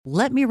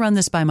"Let me run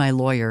this by my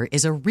lawyer"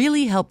 is a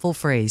really helpful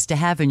phrase to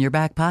have in your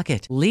back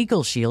pocket.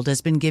 Legal Shield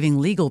has been giving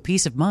legal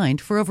peace of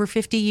mind for over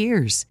 50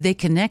 years. They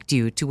connect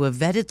you to a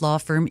vetted law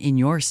firm in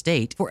your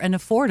state for an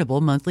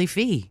affordable monthly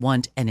fee.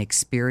 Want an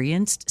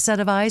experienced set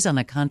of eyes on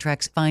a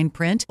contract's fine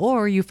print?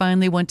 Or you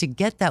finally want to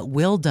get that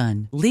will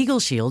done?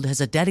 Legal Shield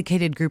has a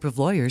dedicated group of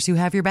lawyers who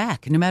have your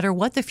back, no matter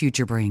what the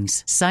future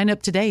brings. Sign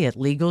up today at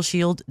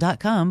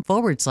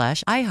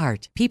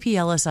LegalShield.com/iHeart.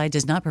 PPLSI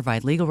does not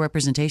provide legal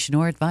representation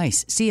or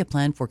advice. See a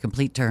plan for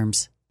complete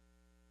terms.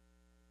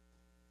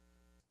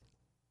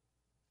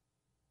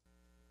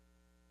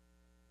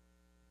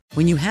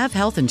 When you have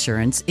health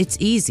insurance, it's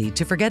easy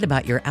to forget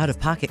about your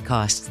out-of-pocket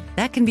costs.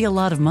 That can be a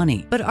lot of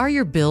money. But are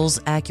your bills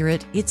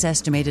accurate? It's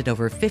estimated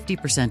over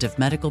 50% of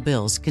medical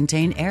bills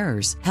contain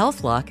errors.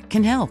 HealthLock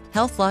can help.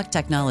 HealthLock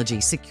technology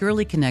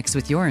securely connects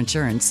with your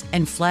insurance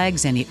and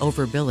flags any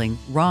overbilling,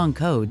 wrong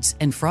codes,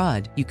 and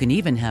fraud. You can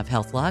even have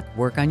HealthLock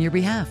work on your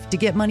behalf to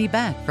get money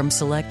back from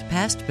select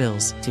past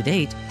bills. To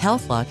date,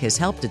 HealthLock has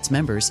helped its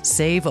members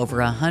save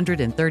over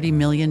 $130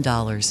 million.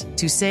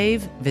 To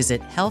save,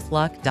 visit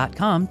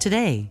healthlock.com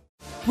today.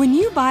 When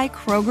you buy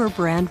Kroger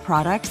brand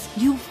products,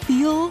 you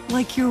feel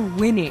like you're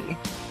winning.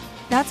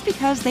 That's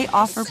because they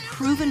offer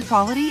proven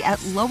quality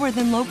at lower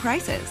than low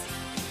prices.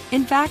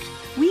 In fact,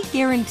 we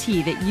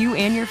guarantee that you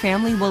and your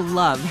family will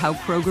love how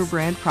Kroger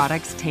brand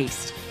products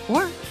taste,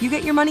 or you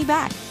get your money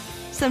back.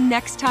 So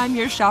next time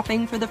you're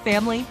shopping for the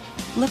family,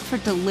 look for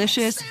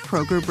delicious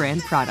Kroger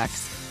brand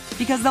products,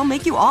 because they'll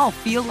make you all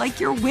feel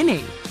like you're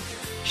winning.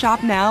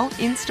 Shop now,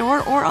 in-store,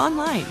 or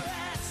online.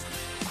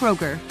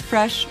 Kroger,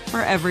 fresh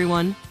for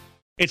everyone.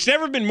 It's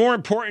never been more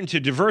important to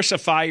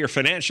diversify your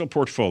financial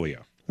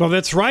portfolio. Well,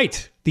 that's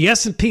right. The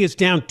S&P is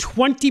down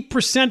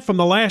 20% from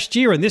the last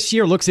year, and this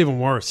year looks even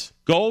worse.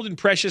 Gold and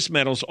precious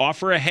metals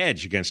offer a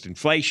hedge against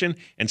inflation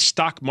and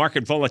stock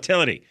market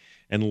volatility.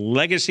 And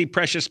Legacy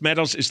Precious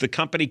Metals is the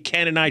company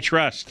Ken and I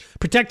trust.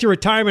 Protect your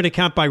retirement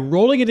account by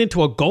rolling it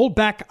into a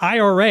gold-backed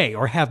IRA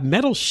or have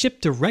metals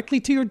shipped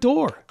directly to your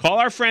door. Call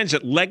our friends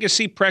at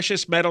Legacy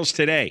Precious Metals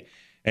today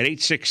at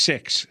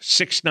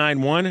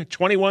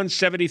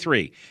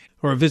 866-691-2173.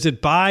 Or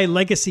visit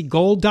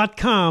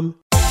buylegacygold.com.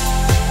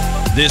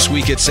 This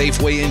week at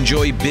Safeway,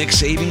 enjoy big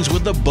savings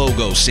with the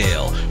BOGO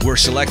sale, where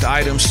select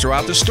items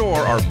throughout the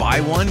store are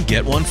buy one,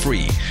 get one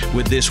free.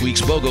 With this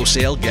week's BOGO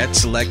sale, get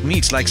select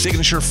meats like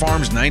Signature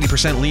Farms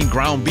 90% lean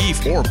ground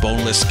beef or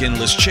boneless,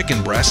 skinless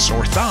chicken breasts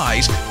or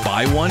thighs,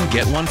 buy one,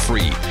 get one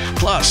free.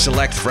 Plus,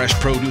 select fresh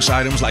produce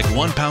items like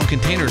 1 pound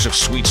containers of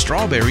sweet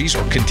strawberries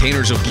or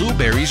containers of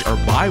blueberries are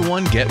buy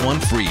one, get one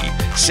free.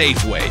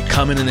 Safeway,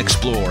 come in and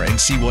explore and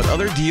see what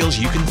other deals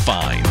you can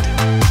find.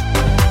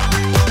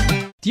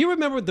 Do you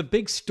remember the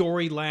big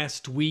story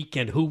last week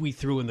and who we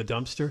threw in the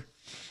dumpster?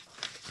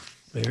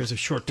 Here's a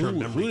short-term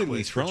memory who did we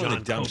quiz throw for John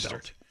in the dumpster?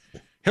 Cobelt.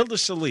 Hilda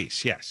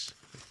Solis, yes.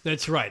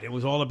 That's right. It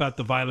was all about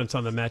the violence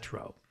on the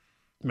Metro.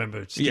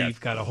 Remember, Steve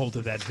got a hold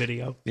of that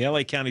video? The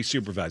L.A. County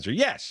Supervisor.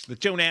 Yes, the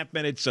 2.5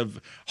 minutes of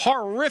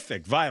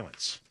horrific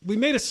violence. We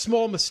made a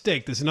small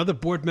mistake. There's another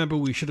board member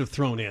we should have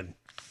thrown in.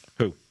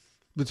 Who?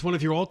 It's one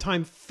of your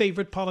all-time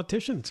favorite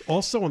politicians,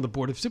 also on the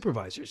Board of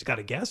Supervisors. Got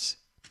a guess?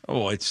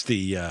 Oh, it's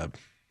the...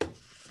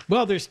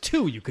 Well, there's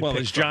two you could pick. Well,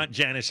 it's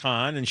Janice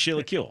Hahn and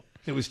Sheila Kuehl.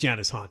 It was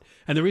Janice Hahn.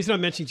 And the reason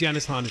I'm mentioning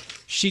Janice Hahn is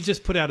she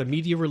just put out a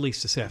media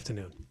release this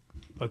afternoon.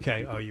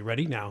 Okay, are you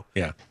ready now?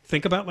 Yeah.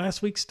 Think about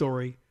last week's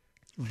story.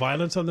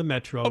 Violence on the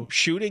Metro. Oh,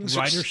 shootings.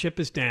 Ridership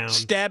is down.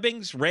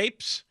 Stabbings,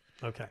 rapes.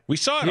 Okay. We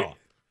saw it all.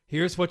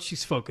 Here's what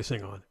she's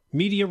focusing on.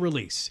 Media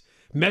release.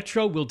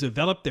 Metro will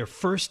develop their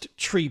first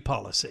tree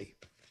policy.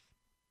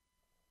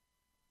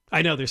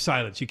 I know there's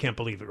silence. You can't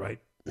believe it, right?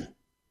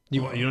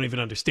 You don't even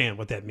understand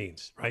what that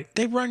means, right?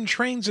 They run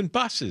trains and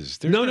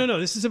buses. No.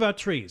 This is about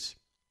trees.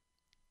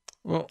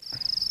 Well,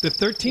 the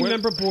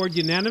 13-member board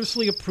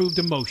unanimously approved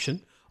a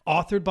motion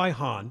authored by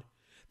Hahn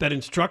that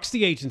instructs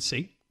the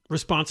agency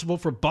responsible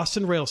for bus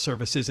and rail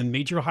services and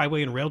major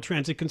highway and rail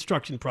transit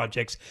construction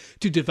projects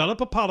to develop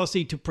a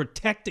policy to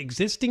protect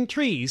existing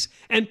trees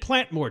and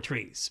plant more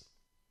trees.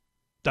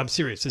 I'm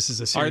serious. This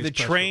is a serious Are the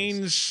press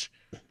trains release.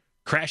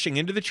 Crashing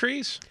into the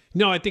trees?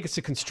 No, I think it's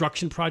a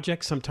construction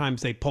project.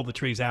 Sometimes they pull the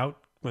trees out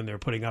when they're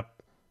putting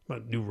up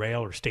new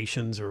rail or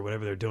stations or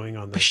whatever they're doing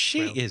on the But she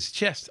rail. is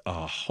just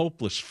a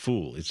hopeless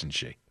fool, isn't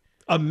she?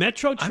 A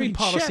Metro tree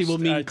policy will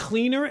mean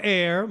cleaner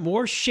air,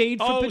 more shade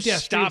for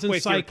pedestrians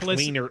and cyclists.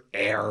 Cleaner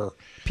air.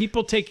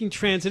 People taking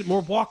transit,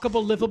 more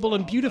walkable, livable,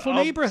 and beautiful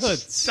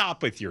neighborhoods.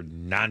 Stop with your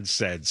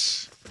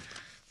nonsense.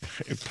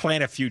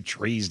 Plant a few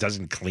trees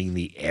doesn't clean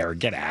the air.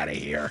 Get out of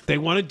here. They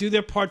want to do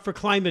their part for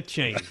climate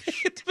change.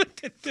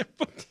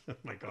 Oh,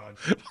 my God.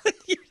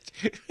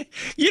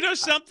 You know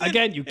something?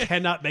 Again, you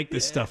cannot make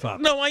this stuff up.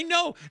 No, I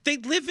know. They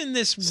live in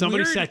this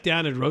Somebody weird... sat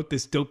down and wrote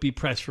this dopey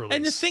press release.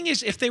 And the thing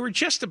is, if they were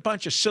just a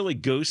bunch of silly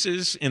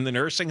gooses in the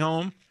nursing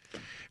home,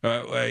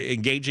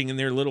 engaging in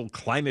their little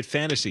climate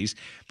fantasies,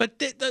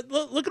 but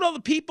look at all the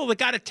people that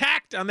got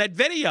attacked on that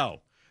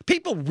video.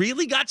 People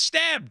really got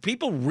stabbed.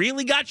 People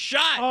really got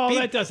shot. Oh,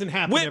 that doesn't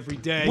happen every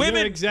day.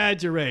 You're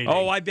exaggerating.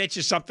 Oh, I bet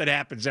you something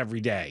happens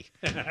every day.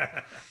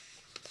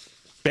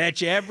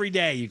 Bet you every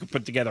day you can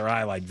put together a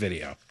highlight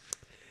video.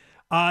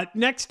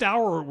 Next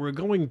hour, we're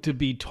going to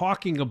be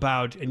talking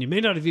about, and you may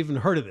not have even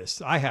heard of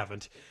this, I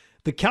haven't,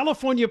 the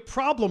California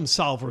Problem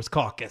Solvers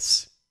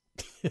Caucus.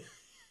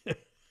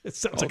 It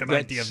sounds like an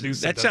idea of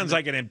Newsom. That sounds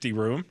like an empty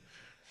room.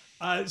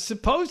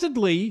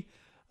 Supposedly,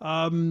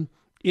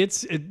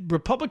 it's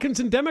Republicans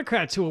and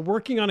Democrats who are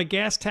working on a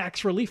gas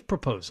tax relief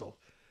proposal.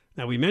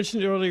 Now, we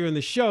mentioned earlier in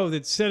the show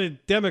that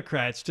Senate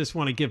Democrats just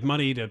want to give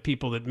money to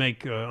people that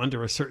make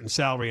under a certain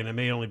salary, and it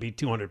may only be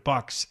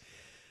 $200.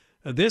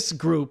 This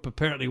group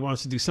apparently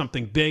wants to do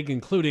something big,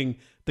 including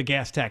the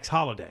gas tax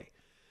holiday.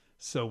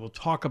 So we'll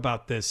talk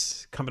about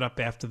this coming up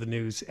after the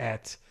news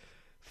at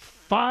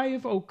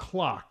 5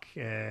 o'clock.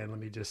 And let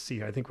me just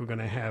see. I think we're going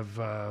to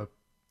have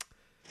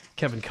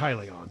Kevin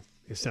Kiley on,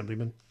 the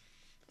Assemblyman.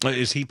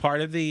 Is he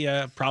part of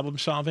the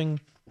problem-solving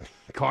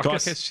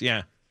caucus?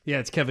 Yeah. Yeah,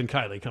 it's Kevin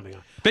Kiley coming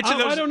on.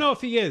 I don't know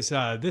if he is.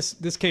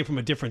 This came from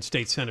a different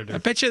state senator. I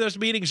bet you those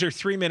meetings are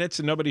 3 minutes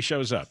and nobody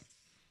shows up.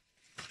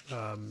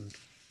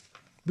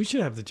 We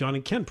should have the John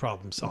and Ken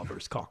Problem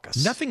Solvers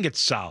Caucus. Nothing gets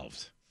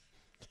solved.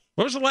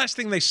 What was the last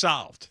thing they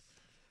solved?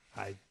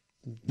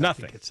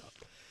 Nothing. Gets solved.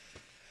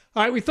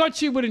 All right, we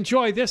thought you would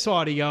enjoy this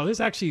audio. There's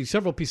actually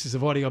several pieces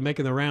of audio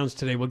making the rounds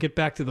today. We'll get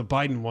back to the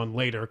Biden one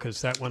later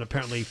because that one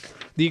apparently,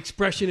 the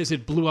expression is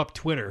it blew up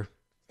Twitter.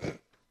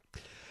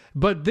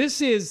 But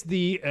this is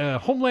the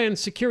Homeland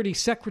Security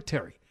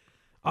Secretary,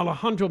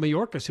 Alejandro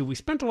Mayorkas, who we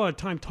spent a lot of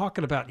time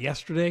talking about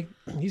yesterday.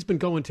 He's been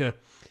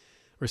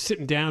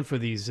sitting down for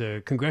these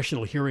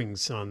congressional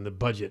hearings on the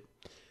budget.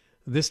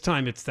 This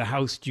time it's the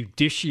House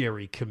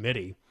Judiciary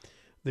Committee.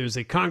 There's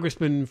a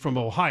congressman from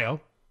Ohio,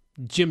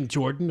 Jim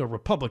Jordan, a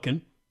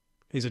Republican.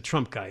 He's a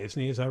Trump guy,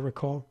 isn't he, as I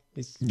recall?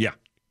 Yeah,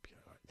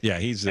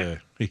 he's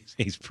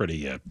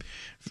pretty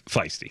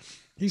feisty.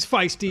 He's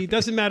feisty.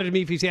 Doesn't matter to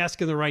me if he's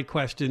asking the right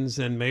questions.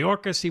 And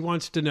Mayorkas, he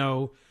wants to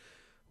know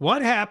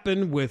what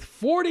happened with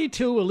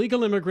 42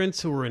 illegal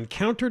immigrants who were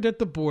encountered at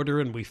the border,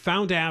 and we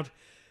found out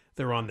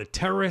they're on the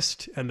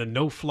terrorist and the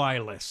no-fly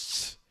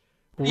lists.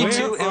 Where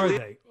are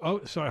they?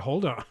 Oh, sorry.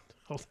 Hold on.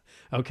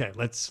 Okay,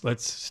 let's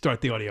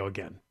start the audio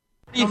again.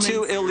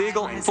 42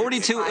 illegal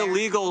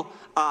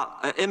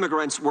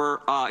immigrants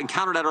were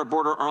encountered at our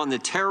border are on the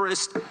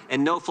terrorist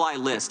and no-fly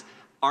list.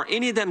 Are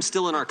any of them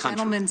still in our country?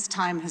 Gentleman's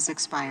time has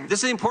expired. This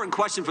is an important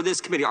question for this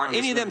committee. Are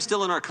any of them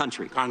still in our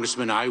country?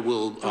 Congressman, I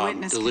will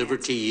deliver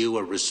to you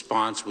a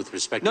response with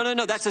respect to...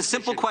 No. That's a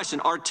simple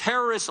question. Are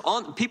terrorists,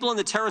 people on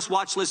the terrorist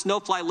watch list,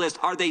 no-fly list,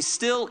 are they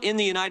still in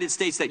the United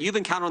States that you've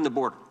encountered on the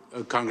border?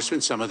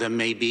 Congressman, some of them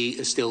may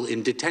be still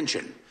in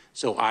detention.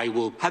 So I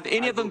will... Have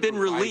any of them been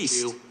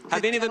released?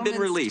 Have any of them been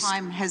released?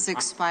 Time has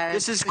expired.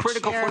 This is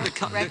critical for the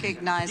country.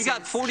 You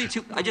got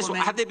 42.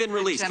 Have they been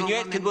released? Will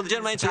the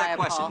gentleman answer that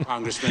question?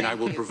 Congressman, I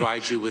will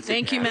provide you with...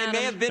 Thank you, Madam They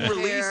may have been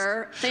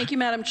released. Thank you,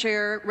 Madam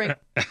Chair.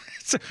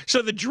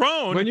 So the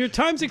drone... When your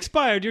time's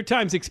expired, your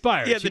time's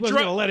expired. Yeah, she wasn't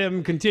going to let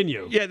him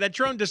continue. Yeah, that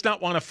drone does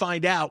not want to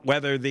find out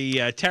whether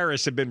the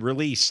terrorists have been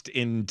released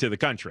into the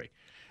country.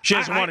 She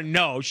doesn't want to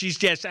know. She's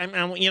just,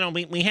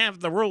 we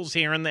have the rules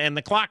here, and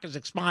the clock has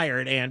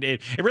expired, and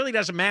it really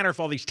doesn't matter if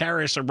all these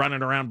terrorists are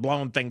running around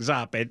blowing things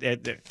up.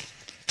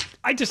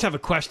 I just have a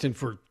question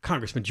for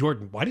Congressman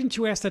Jordan. Why didn't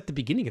you ask that at the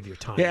beginning of your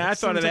time? Yeah, I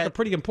thought of that. Like a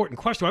pretty important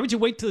question. Why would you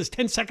wait till there's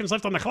 10 seconds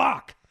left on the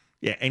clock?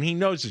 Yeah, and he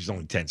knows there's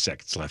only 10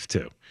 seconds left,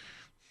 too.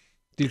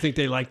 Do you think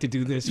they like to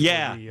do this?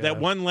 Yeah, that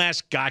one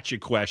last gotcha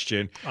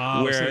question.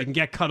 Where so they can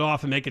get cut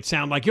off and make it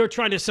sound like you're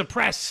trying to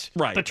suppress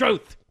the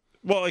truth.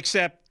 Well,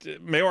 except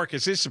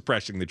Mayorkas is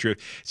suppressing the truth.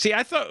 See,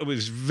 I thought it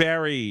was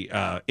very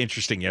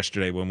interesting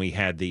yesterday when we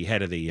had the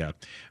head of the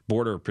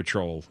Border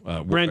Patrol,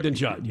 Brandon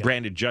Judd.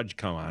 Brandon Judd,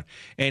 come on.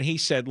 And he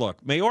said,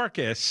 look,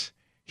 Mayorkas,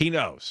 he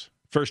knows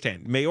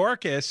firsthand.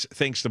 Mayorkas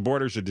thinks the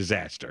border's a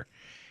disaster.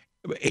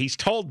 He's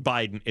told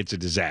Biden it's a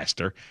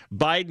disaster.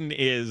 Biden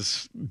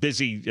is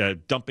busy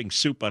dumping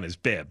soup on his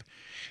bib.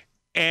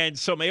 And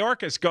so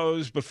Mayorkas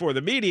goes before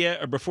the media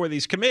or before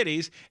these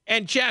committees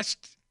and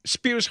just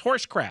spews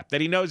horse crap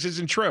that he knows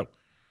isn't true.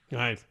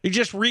 Right. He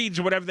just reads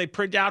whatever they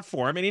print out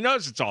for him, and he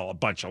knows it's all a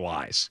bunch of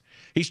lies.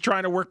 He's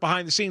trying to work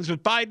behind the scenes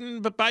with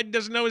Biden, but Biden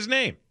doesn't know his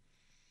name.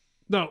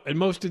 No, and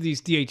most of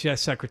these DHS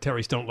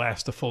secretaries don't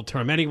last a full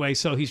term anyway,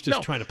 so he's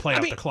just trying to play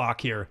out the clock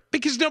here.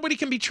 Because nobody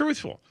can be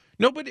truthful.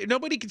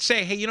 Nobody can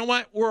say, hey, you know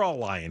what? We're all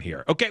lying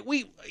here. Okay,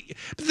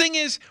 the thing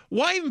is,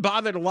 why even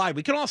bother to lie?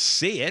 We can all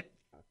see it.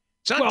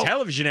 It's on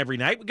television every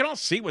night. We can all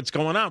see what's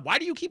going on. Why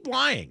do you keep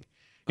lying?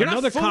 You're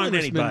not fooling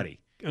anybody.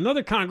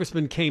 Another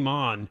congressman came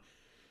on,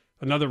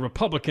 another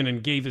Republican,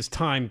 and gave his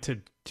time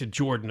to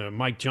Jordan,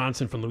 Mike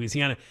Johnson from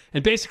Louisiana.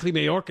 And basically,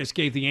 Mayorkas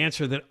gave the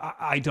answer that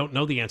I don't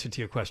know the answer to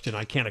your question.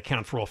 I can't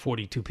account for all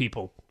 42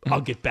 people.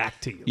 I'll get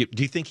back to you.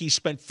 Do you think he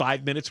spent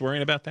 5 minutes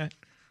worrying about that?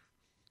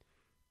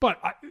 But,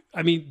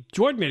 I mean,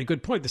 Jordan made a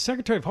good point. The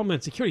Secretary of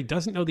Homeland Security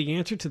doesn't know the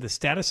answer to the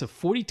status of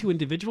 42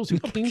 individuals who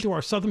came to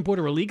our southern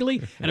border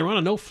illegally and are on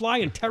a no-fly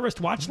and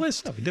terrorist watch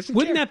list. No, he doesn't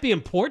Wouldn't care. that be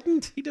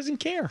important? He doesn't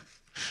care.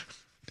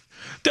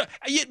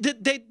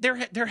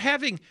 They're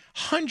having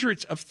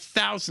hundreds of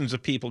thousands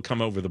of people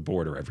come over the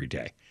border every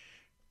day.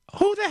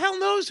 Who the hell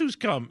knows who's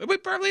come? We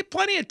probably have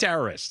plenty of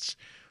terrorists,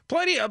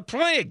 plenty of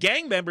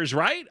gang members,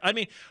 right? I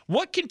mean,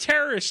 what can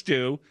terrorists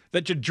do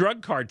that the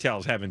drug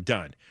cartels haven't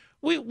done?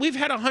 We've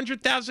had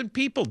 100,000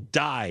 people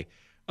die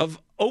of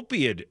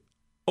opioid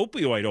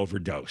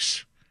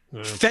overdose,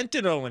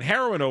 fentanyl and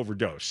heroin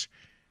overdose.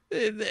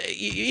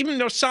 Even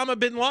Osama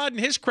bin Laden,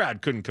 his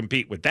crowd couldn't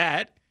compete with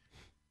that.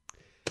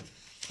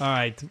 All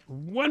right.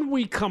 When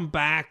we come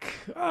back,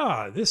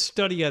 this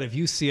study out of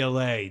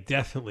UCLA,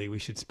 definitely we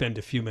should spend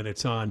a few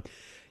minutes on.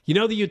 You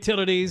know the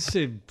utilities,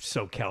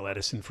 SoCal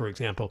Edison, for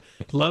example,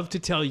 love to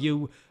tell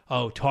you,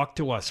 talk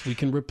to us. We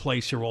can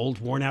replace your old,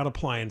 worn-out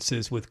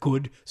appliances with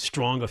good,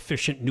 strong,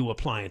 efficient new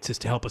appliances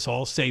to help us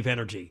all save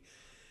energy.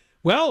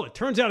 Well, it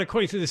turns out,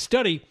 according to this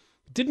study,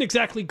 it didn't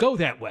exactly go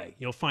that way.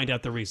 You'll find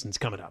out the reasons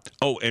coming up.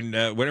 Oh, and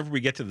whenever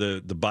we get to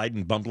the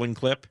Biden bumbling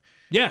clip,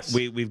 yes,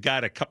 we've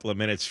got a couple of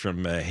minutes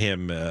from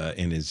him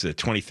in his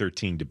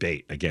 2013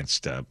 debate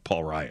against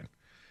Paul Ryan,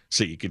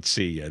 so you could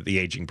see the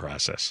aging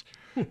process.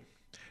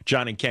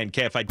 John and Ken,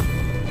 KFI.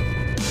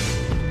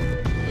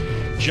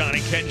 John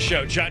and Ken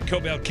Show. John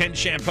Cobell, Ken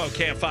Shampoo,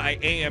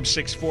 KFI, AM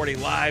 640,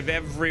 live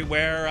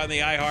everywhere on the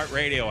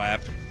iHeartRadio app.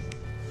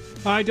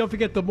 All right, don't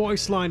forget the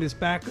Moist line is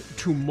back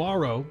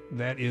tomorrow.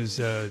 That is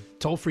a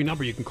toll-free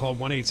number. You can call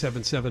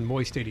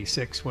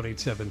 1-877-MOIST-86,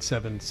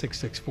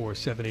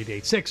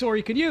 1-877-664-7886, or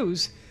you can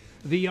use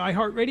the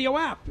iHeartRadio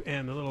app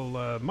and the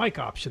little mic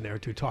option there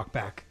to talk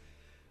back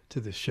to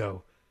the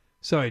show.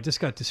 Sorry, I just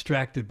got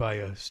distracted by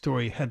a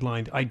story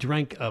headlined, "I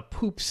drank a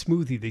poop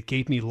smoothie that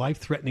gave me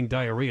life-threatening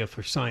diarrhea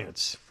for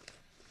science."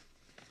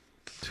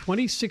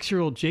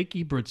 26-year-old Jake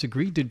Eberts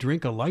agreed to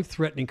drink a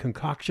life-threatening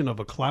concoction of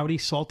a cloudy,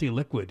 salty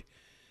liquid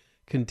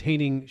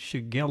containing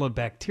Shigella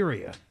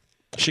bacteria.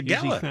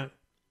 Shigella?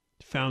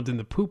 Found in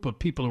the poop of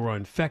people who are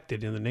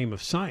infected in the name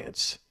of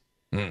science.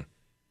 Do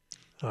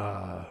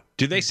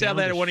they sell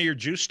that at one of your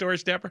juice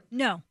stores, Deborah?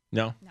 No.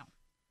 No? No.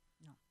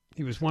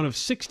 He was one of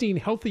 16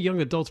 healthy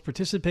young adults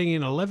participating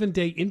in an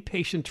 11-day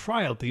inpatient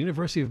trial at the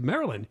University of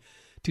Maryland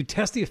to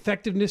test the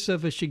effectiveness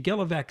of a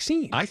Shigella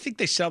vaccine. I think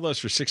they sell those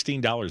for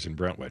 $16 in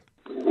Brentwood.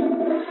 You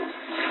know,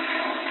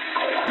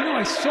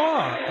 I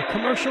saw a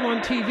commercial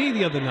on TV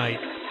the other night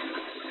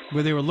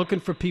where they were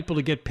looking for people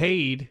to get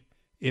paid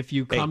if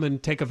you come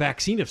and take a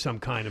vaccine of some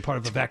kind and part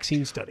of a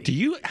vaccine study.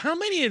 How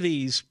many of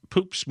these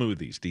poop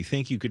smoothies do you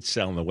think you could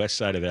sell on the west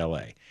side of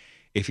L.A.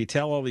 if you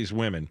tell all these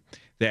women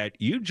that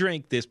you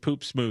drink this poop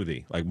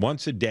smoothie like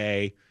once a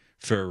day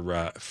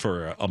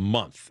for a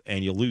month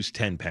and you'll lose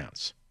 10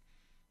 pounds?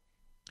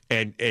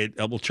 And it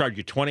will charge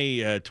you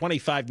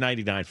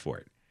 $25.99 for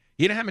it.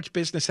 You know how much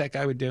business that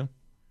guy would do?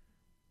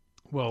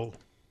 Well,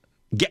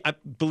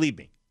 believe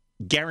me,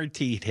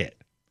 guaranteed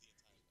hit.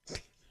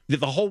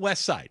 The whole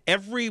West Side,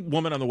 every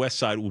woman on the West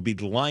Side will be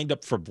lined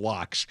up for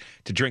blocks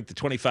to drink the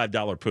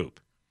 $25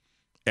 poop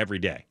every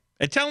day.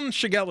 And tell them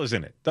Shigella's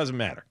in it. Doesn't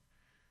matter.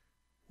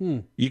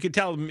 You can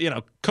tell them,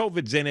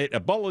 COVID's in it,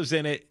 Ebola's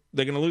in it.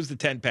 They're going to lose the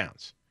 10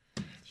 pounds.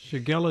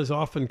 Shigella is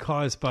often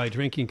caused by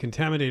drinking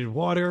contaminated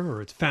water, or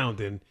it's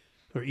found in,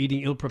 or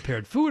eating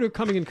ill-prepared food, or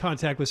coming in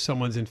contact with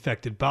someone's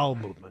infected bowel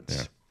movements.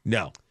 Yeah.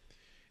 No.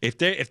 If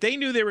they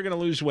knew they were going to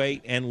lose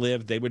weight and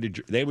live, they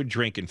would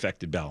drink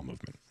infected bowel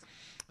movement.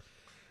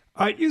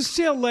 All right,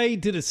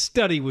 UCLA did a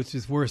study, which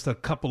is worth a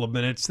couple of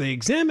minutes. They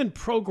examined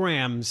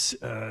programs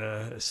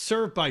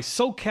served by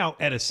SoCal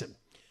Edison.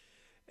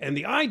 And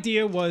the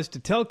idea was to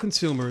tell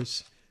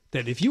consumers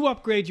that if you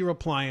upgrade your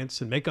appliance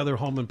and make other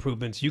home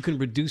improvements, you can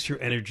reduce your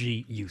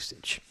energy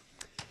usage.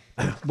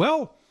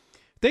 Well,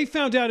 they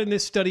found out in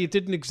this study it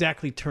didn't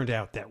exactly turn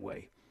out that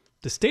way.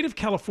 The state of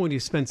California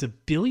spends $1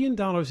 billion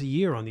a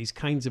year on these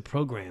kinds of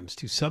programs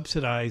to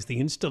subsidize the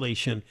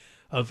installation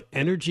of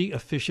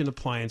energy-efficient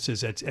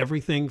appliances. That's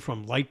everything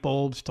from light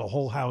bulbs to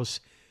whole house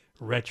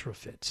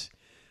retrofits.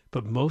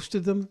 But most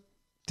of them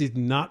did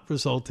not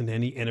result in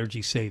any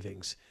energy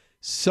savings.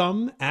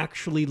 Some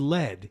actually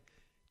led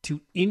to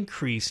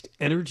increased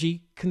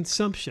energy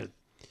consumption.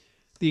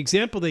 The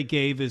example they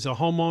gave is a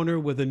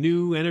homeowner with a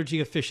new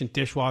energy-efficient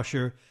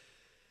dishwasher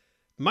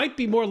might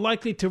be more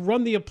likely to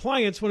run the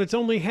appliance when it's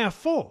only half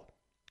full,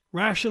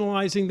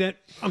 rationalizing that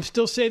I'm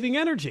still saving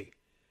energy.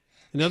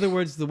 In other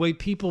words, the way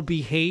people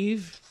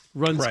behave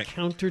runs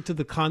counter to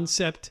the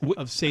concept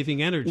of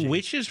saving energy.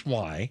 Which is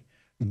why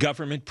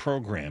government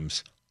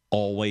programs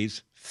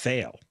always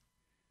fail.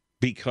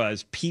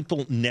 Because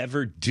people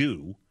never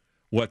do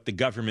what the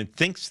government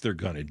thinks they're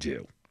going to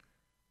do.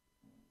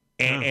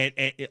 And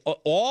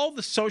all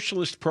the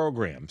socialist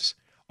programs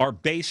are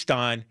based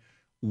on,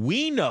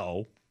 we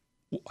know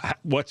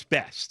what's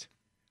best.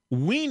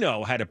 We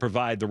know how to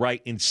provide the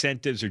right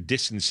incentives or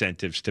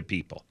disincentives to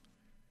people.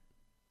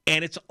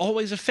 And it's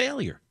always a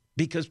failure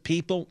because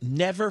people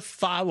never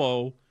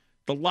follow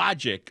the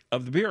logic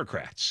of the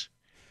bureaucrats.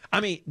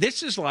 I mean,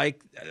 this is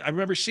like, I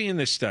remember seeing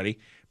this study.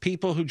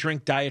 People who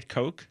drink Diet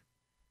Coke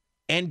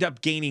end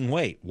up gaining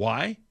weight.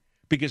 Why?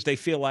 Because they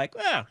feel like,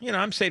 well,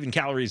 I'm saving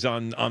calories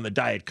on the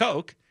Diet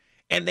Coke,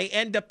 and they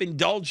end up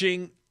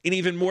indulging in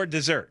even more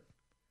dessert,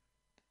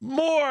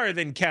 more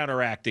than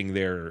counteracting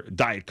their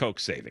Diet Coke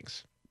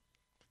savings.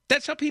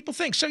 That's how people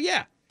think. So,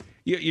 yeah,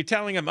 you're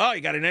telling them, oh,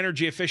 you got an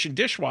energy-efficient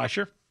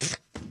dishwasher.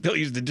 They'll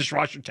use the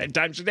dishwasher 10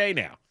 times a day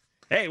now.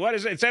 Hey, what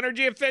is it? It's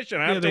energy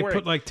efficient. I don't have to worry. They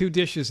put like 2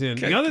 dishes in.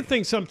 The other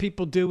thing some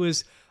people do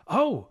is,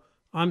 oh,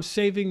 I'm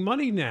saving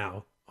money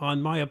now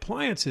on my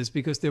appliances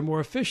because they're more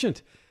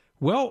efficient.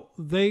 Well,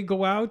 they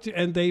go out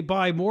and they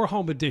buy more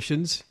home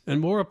additions and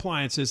more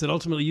appliances that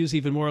ultimately use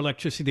even more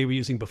electricity they were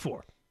using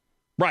before.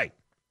 Right.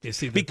 You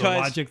see the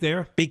logic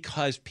there?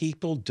 Because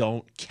people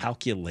don't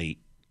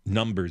calculate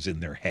numbers in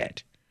their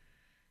head.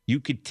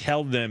 You could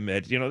tell them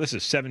that, this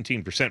is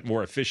 17%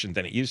 more efficient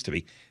than it used to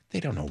be.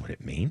 They don't know what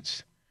it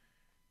means.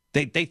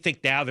 They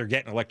think now they're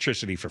getting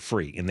electricity for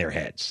free in their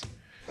heads.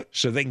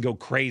 So they can go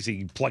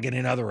crazy plugging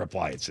in other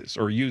appliances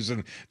or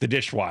using the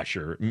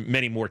dishwasher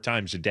many more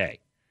times a day.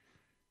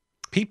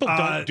 People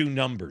don't do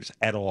numbers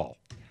at all.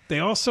 They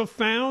also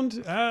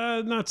found,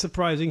 not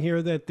surprising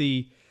here, that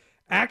the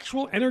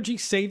actual energy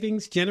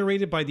savings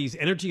generated by these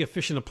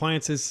energy-efficient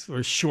appliances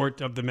were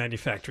short of the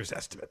manufacturer's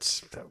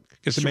estimates.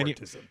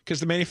 Because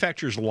the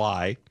manufacturers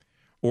lie,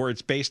 or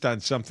it's based on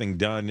something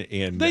done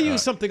in... They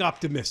use something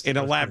optimistic. In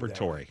a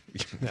laboratory.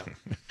 No.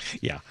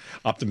 Yeah,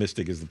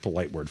 optimistic is the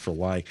polite word for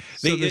lying.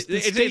 So the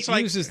state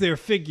uses their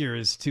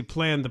figures to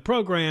plan the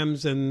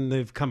programs, and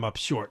they've come up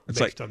short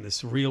based on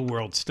this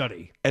real-world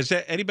study. Has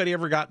anybody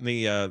ever gotten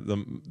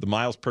the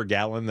miles per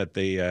gallon that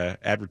they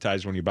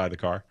advertise when you buy the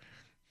car?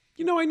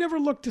 I never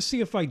looked to see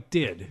if I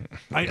did.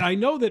 I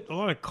know that a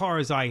lot of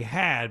cars I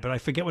had, but I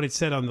forget what it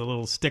said on the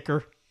little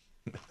sticker,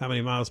 how many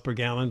miles per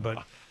gallon.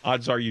 But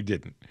odds are you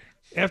didn't.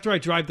 After I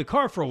drive the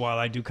car for a while,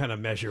 I do kind of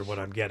measure what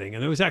I'm getting.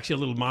 And there was actually a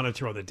little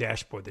monitor on the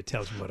dashboard that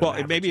tells me what I'm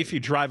averaging. Maybe if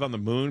you drive on the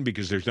moon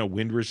because there's no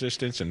wind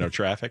resistance and no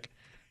traffic.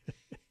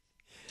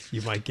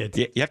 You might get...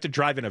 You have to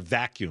drive in a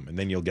vacuum, and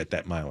then you'll get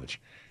that mileage.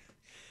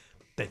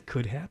 That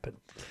could happen.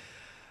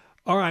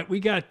 All right, we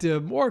got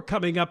more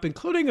coming up,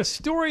 including a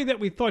story that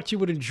we thought you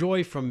would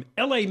enjoy from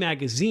LA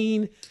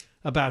Magazine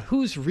about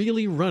who's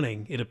really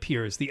running, it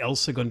appears, the El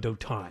Segundo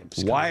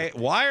Times. Why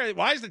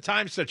is the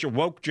Times such a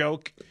woke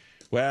joke?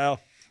 Well...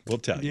 we'll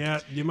tell you.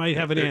 Yeah, you might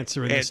have an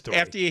answer in this story.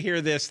 After you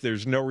hear this,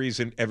 there's no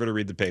reason ever to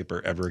read the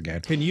paper ever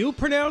again. Can you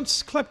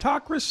pronounce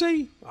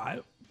kleptocracy?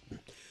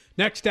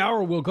 Next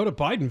hour, we'll go to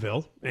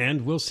Bidenville,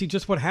 and we'll see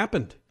just what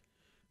happened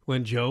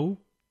when Joe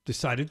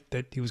decided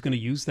that he was going to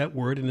use that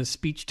word in his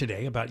speech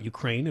today about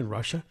Ukraine and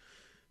Russia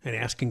and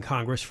asking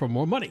Congress for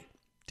more money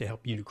to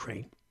help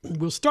Ukraine.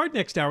 We'll start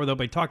next hour, though,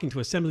 by talking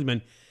to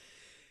Assemblyman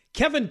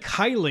Kevin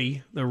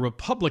Kiley, the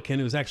Republican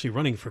who's actually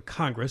running for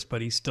Congress,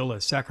 but he's still a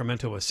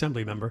Sacramento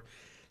Assembly member,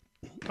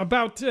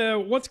 about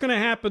what's going to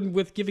happen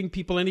with giving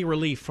people any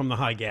relief from the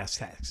high gas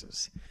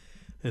taxes.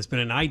 There's been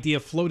an idea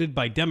floated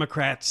by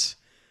Democrats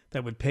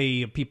that would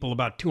pay people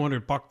about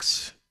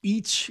 $200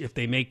 each if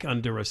they make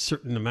under a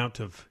certain amount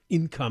of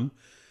income.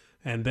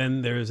 And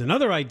then there's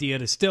another idea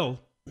and it's still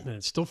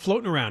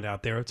floating around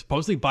out there. It's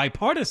supposedly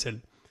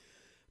bipartisan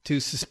to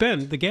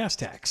suspend the gas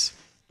tax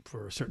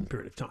for a certain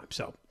period of time.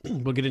 So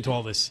we'll get into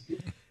all this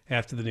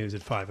after the news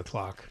at 5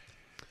 o'clock.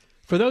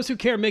 For those who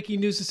care, making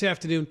news this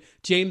afternoon,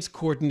 James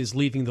Corden is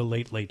leaving the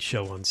Late Late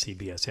Show on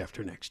CBS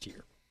after next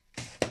year.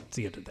 That's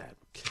the end of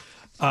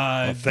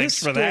that.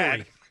 Thanks for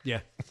that.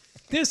 Yeah.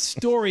 This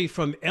story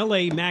from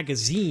LA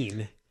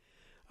Magazine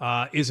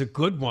is a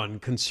good one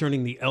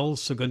concerning the El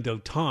Segundo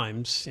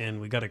Times, and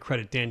we got to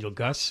credit Daniel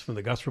Gus from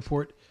the Gus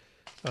Report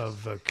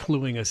of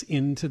cluing us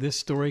into this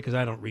story, because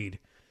I don't read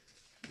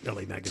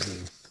LA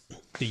Magazine.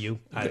 Do you?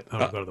 I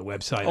don't go to the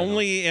website.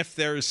 Only if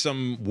there's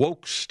some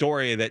woke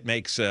story that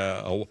makes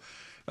a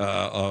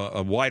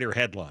wider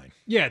headline.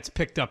 Yeah, it's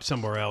picked up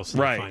somewhere else.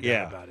 And right. Find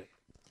out about it.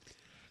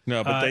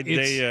 No, but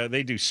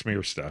they do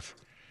smear stuff.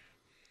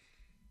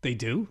 They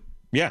do?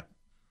 Yeah.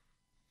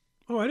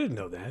 Oh, I didn't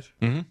know that.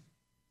 Mm-hmm.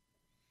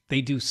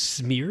 They do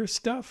smear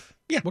stuff?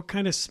 Yeah. What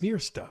kind of smear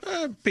stuff?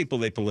 People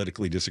they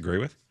politically disagree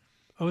with.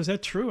 Oh, is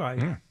that true? I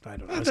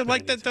don't know. They're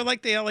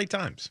like the LA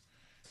Times.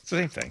 It's the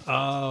same thing.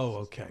 Oh,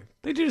 okay.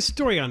 They did a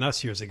story on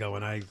us years ago,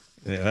 and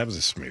that was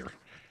a smear.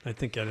 I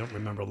think I don't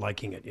remember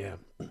liking it, yeah.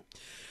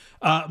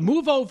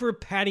 Move over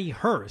Patty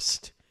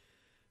Hearst.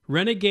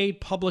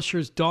 Renegade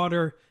publisher's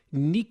daughter,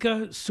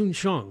 Nika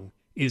Sunsung,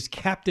 is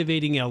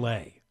captivating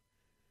L.A.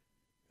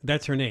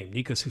 That's her name,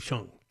 Nika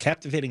Sunsung.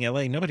 Captivating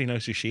L.A.? Nobody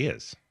knows who she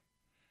is.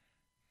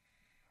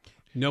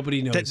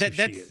 Nobody knows who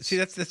she is. See,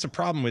 that's the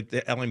problem with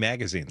the LA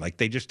Magazine. Like,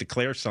 they just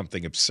declare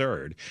something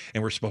absurd,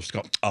 and we're supposed to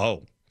go,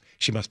 oh,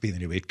 she must be the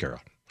new It Girl.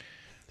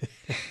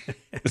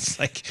 It's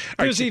like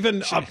there's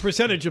even a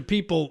percentage of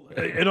people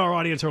in our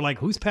audience are like,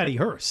 "Who's Patty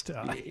Hearst?"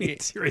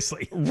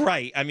 Seriously,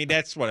 right? I mean,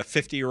 that's what, a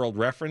 50-year-old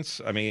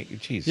reference. I mean,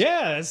 geez.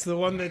 Yeah, it's the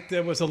one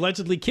that was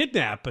allegedly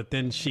kidnapped, but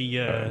then she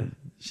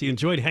She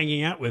enjoyed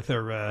hanging out with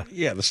her.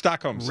 The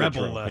Stockholm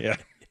rebel. Syndrome. Yeah.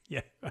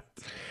 Yeah.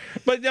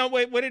 But no,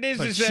 wait, what it is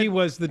But is she that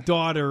was the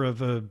daughter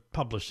of a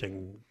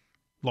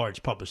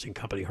large publishing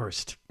company,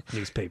 Hearst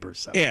Newspapers.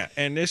 So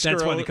and that's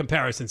why the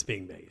comparison's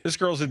being made. This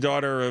girl's the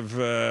daughter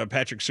of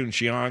Patrick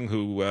Soon-Shiong,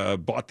 who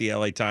bought the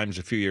LA Times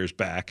a few years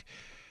back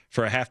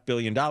for $500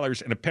 million,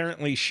 and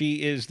apparently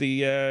she is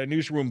the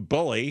newsroom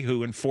bully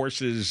who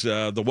enforces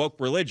the woke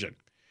religion.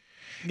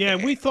 Yeah,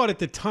 we thought at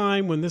the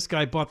time when this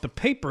guy bought the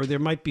paper, there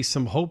might be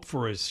some hope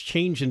for his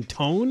change in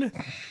tone.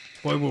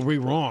 Boy, were we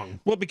wrong.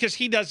 Well, because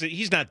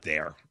he's not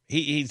there.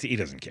 He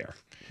doesn't care.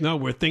 No,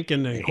 we're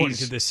thinking, according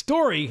to this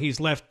story,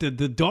 he's left the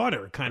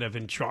daughter kind of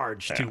in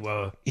charge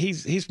to...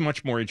 He's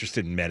much more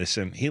interested in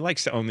medicine. He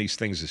likes to own these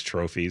things as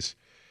trophies.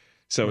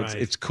 So Right.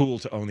 it's cool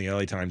to own the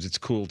LA Times. It's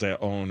cool to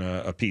own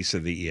a piece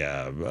of the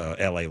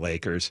LA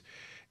Lakers.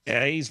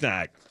 He's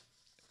not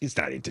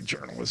into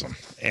journalism,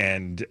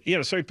 and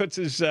so he puts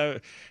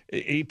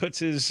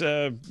his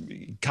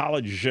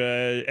college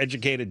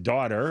educated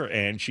daughter,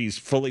 and she's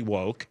fully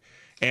woke,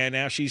 and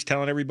now she's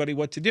telling everybody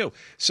what to do.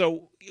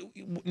 So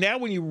now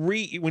when you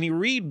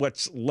read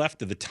what's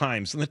left of the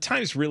Times, and the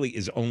Times really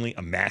is only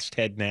a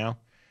masthead now.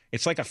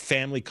 It's like a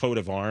family coat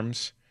of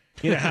arms.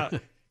 You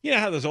know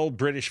how those old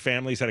British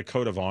families had a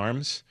coat of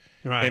arms.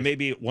 Right. And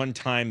maybe at one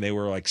time they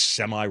were like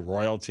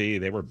semi-royalty.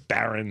 They were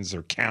barons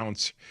or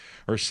counts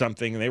or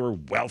something. And they were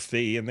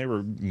wealthy and they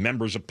were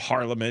members of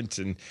parliament.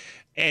 And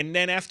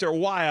then after a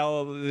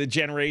while, the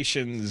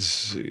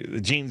genes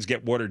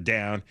get watered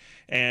down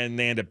and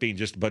they end up being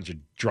just a bunch of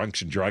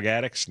drunks and drug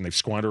addicts and they've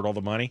squandered all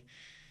the money.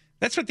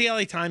 That's what the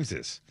LA Times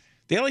is.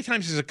 The LA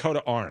Times is a coat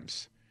of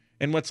arms.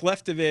 And what's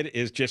left of it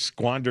is just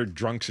squandered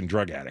drunks and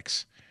drug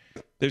addicts.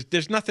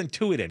 There's nothing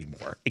to it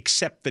anymore,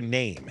 except the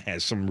name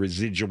has some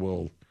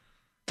residual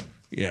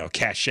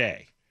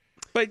cachet.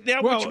 But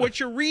now what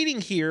you're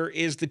reading here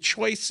is the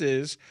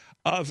choices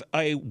of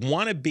a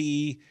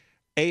wannabe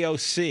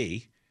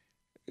AOC,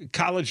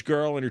 college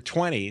girl in her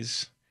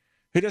 20s,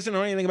 who doesn't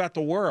know anything about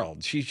the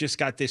world. She's just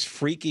got this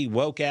freaky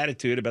woke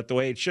attitude about the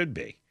way it should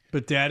be.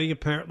 But Daddy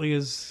apparently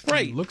looks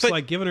but-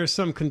 like giving her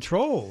some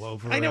control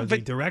over the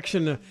but-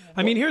 direction.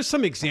 I mean, here's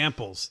some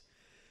examples.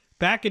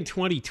 Back in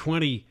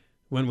 2020,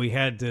 when we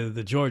had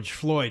the George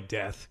Floyd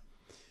death,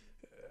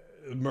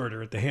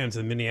 murder at the hands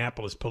of the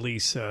Minneapolis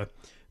police,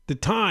 the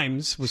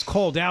Times was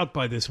called out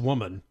by this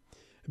woman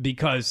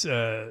because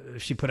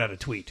she put out a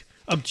tweet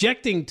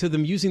objecting to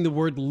them using the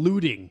word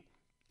looting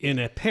in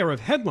a pair of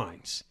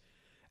headlines.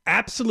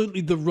 Absolutely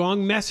the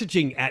wrong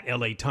messaging at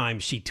LA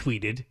Times, she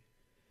tweeted.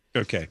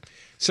 Okay.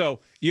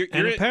 So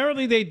And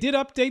apparently they did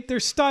update their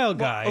style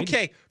guide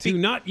to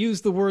not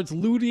use the words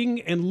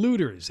looting and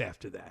looters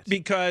after that.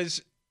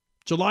 Because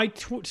July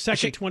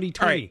 2nd, 2020.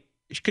 Right,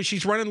 because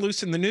she's running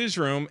loose in the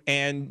newsroom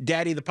and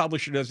Daddy, the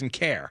publisher, doesn't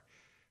care.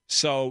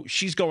 So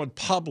she's going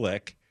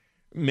public,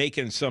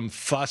 making some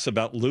fuss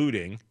about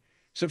looting.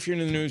 So if you're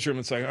in the newsroom,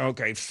 it's like,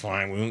 okay,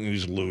 fine, we won't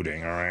use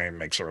looting. All right, it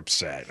makes her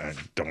upset. I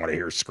don't want to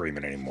hear her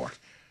screaming anymore.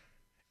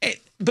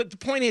 But the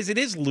point is, it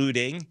is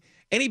looting.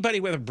 Anybody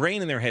with a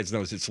brain in their heads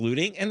knows it's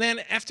looting. And then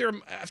after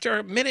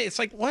a minute, it's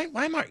like, why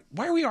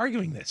are we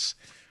arguing this?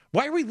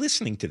 Why are we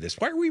listening to this?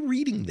 Why are we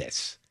reading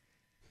this?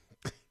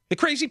 The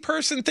crazy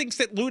person thinks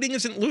that looting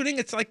isn't looting.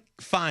 It's like,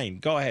 fine,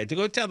 go ahead.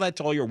 Go tell that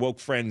to all your woke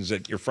friends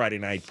at your Friday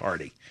night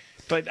party.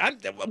 But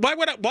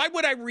why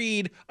would I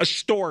read a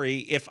story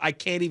if I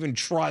can't even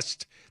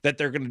trust that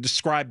they're going to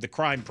describe the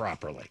crime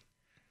properly?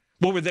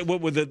 What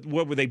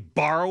were they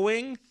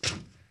borrowing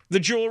the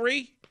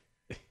jewelry?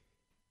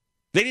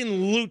 They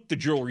didn't loot the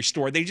jewelry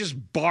store. They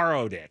just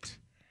borrowed it.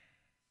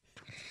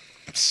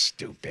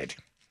 Stupid.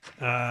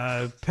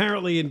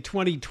 Apparently in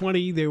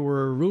 2020, there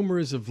were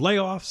rumors of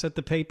layoffs at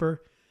the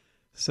paper.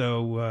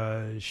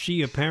 So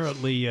she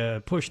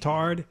apparently pushed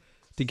hard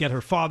to get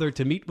her father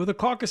to meet with a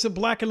caucus of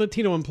Black and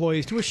Latino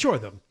employees to assure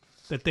them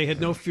that they had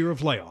no fear of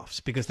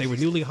layoffs because they were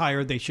newly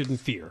hired. They shouldn't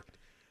fear.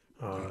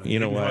 You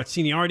know what?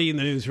 Seniority in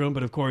the newsroom,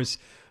 but of course,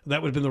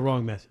 that would have been the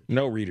wrong message.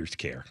 No readers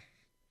care.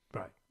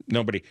 Right.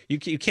 Nobody. You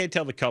can't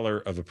tell the color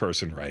of a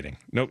person writing.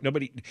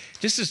 Nobody.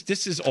 This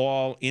is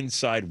all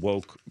inside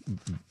woke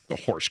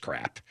horse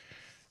crap,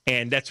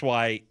 and that's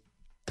why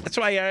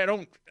I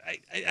don't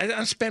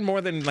spend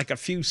more than like a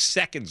few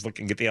seconds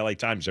looking at the LA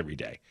Times every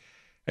day.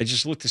 I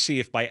just look to see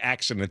if by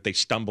accident they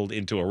stumbled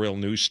into a real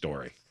news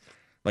story.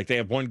 Like they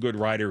have one good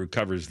writer who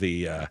covers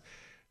the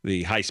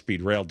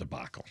high-speed rail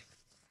debacle.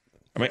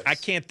 I mean, I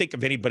can't think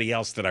of anybody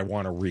else that I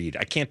want to read.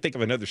 I can't think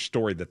of another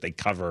story that they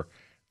cover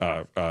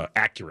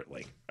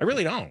accurately. I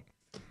really don't.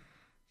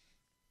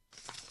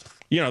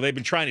 They've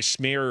been trying to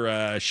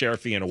smear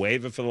Sheriff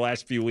Villanueva for the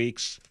last few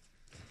weeks.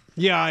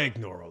 Yeah, I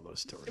ignore all those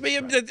stories. I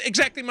mean,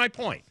 exactly my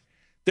point.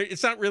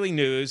 It's not really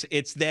news.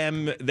 It's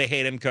them. They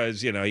hate him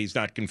because, he's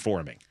not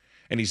conforming.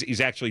 And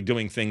he's actually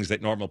doing things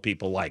that normal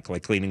people like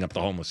cleaning up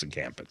the homeless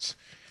encampments.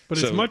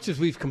 But as much as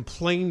we've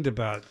complained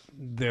about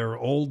their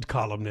old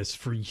columnists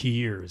for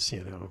years,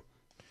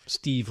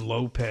 Steve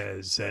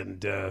Lopez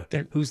and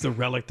who's the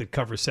relic that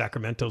covers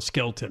Sacramento,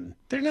 Skelton.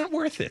 They're not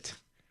worth it.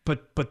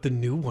 But the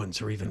new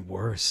ones are even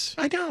worse.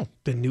 I know.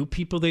 The new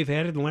people they've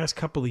added in the last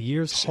couple of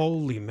years,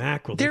 holy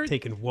mackerel, they've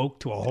taken woke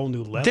to a whole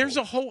new level. There's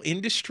a whole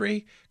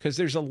industry because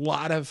there's a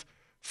lot of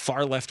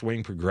far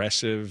left-wing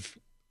progressive,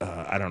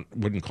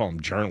 wouldn't call them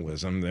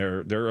journalism.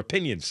 They're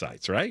opinion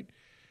sites, right?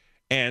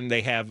 And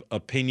they have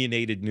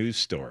opinionated news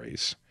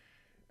stories.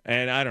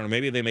 And I don't know,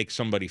 maybe they make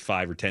somebody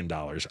 $5 or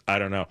 $10. I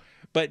don't know.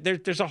 But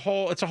it's a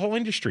whole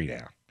industry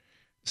now.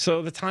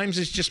 So the Times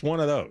is just one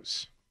of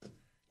those.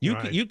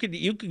 You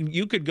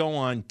could go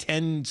on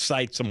 10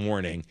 sites a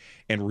morning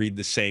and read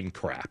the same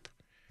crap.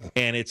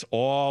 And it's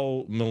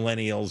all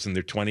millennials in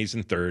their 20s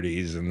and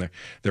 30s, and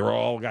they're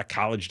all got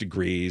college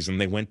degrees, and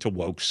they went to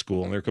woke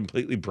school, and they're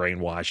completely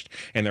brainwashed,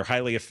 and they're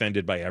highly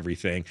offended by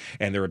everything,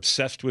 and they're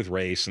obsessed with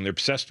race, and they're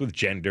obsessed with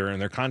gender,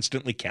 and they're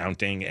constantly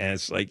counting. And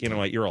it's like, you know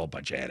what, you're all a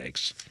bunch of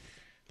addicts.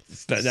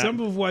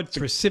 Some of what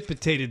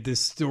precipitated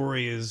this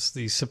story is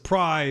the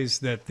surprise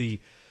that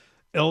the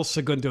El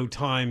Segundo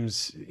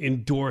Times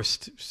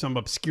endorsed some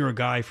obscure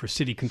guy for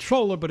city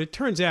controller, but it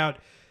turns out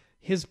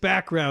his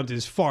background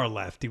is far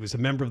left. He was a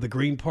member of the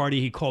Green Party.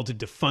 He called to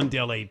defund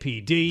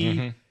LAPD.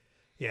 Mm-hmm.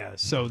 Yeah,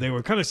 so they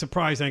were kind of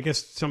surprised. I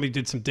guess somebody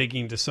did some digging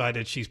and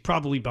decided she's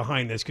probably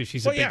behind this because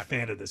she's a big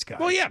fan of this guy.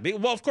 Well, yeah.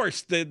 Well, of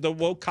course, the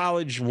woke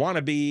college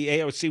wannabe,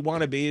 AOC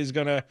wannabe, is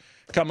going to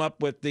come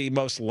up with the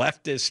most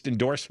leftist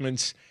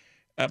endorsements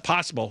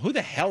possible. Who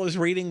the hell is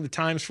reading the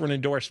Times for an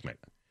endorsement?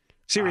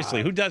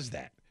 Seriously, who does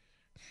that?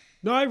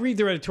 No, I read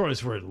their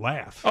editorials for a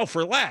laugh. Oh,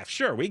 for a laugh,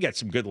 sure. We get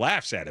some good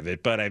laughs out of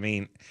it. But, I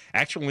mean,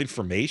 actual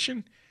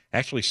information,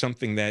 actually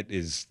something that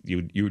is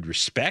you would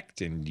respect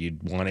and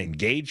you'd want to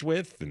engage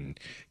with and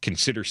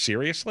consider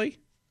seriously.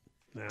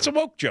 No. It's a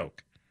woke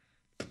joke.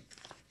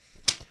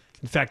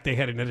 In fact, they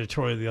had an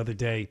editorial the other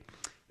day.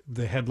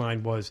 The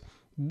headline was,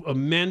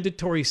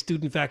 mandatory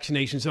student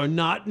vaccinations are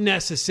not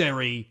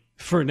necessary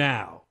for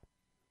now.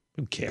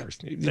 Who cares?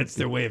 That's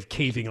their way of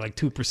caving like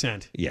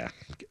 2%. Yeah,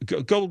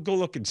 go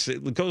look and see.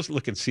 Go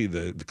look and see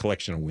the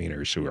collection of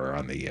wieners who are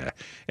on the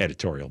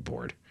editorial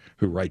board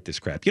who write this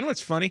crap. You know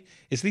what's funny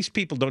is these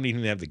people don't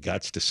even have the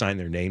guts to sign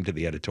their name to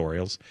the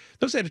editorials.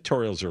 Those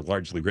editorials are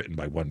largely written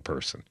by one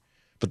person,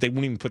 but they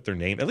won't even put their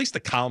name. At least the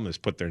columnists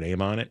put their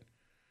name on it.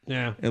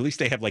 Yeah. At least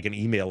they have like an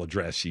email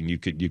address and you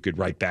could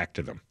write back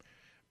to them.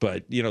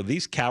 But you know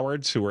these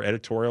cowards who are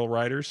editorial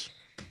writers.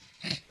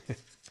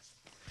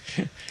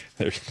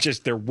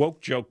 They're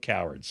woke joke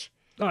cowards.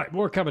 All right,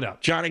 more coming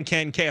up. John and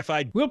Ken,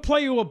 KFI. We'll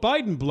play you a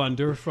Biden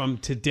blunder from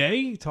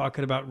today,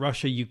 talking about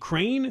Russia,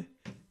 Ukraine,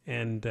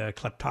 and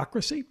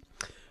kleptocracy.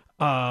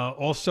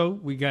 Also,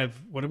 we got,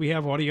 what do we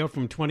have? Audio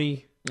from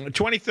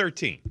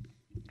 2013.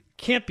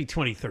 Can't be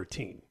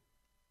 2013.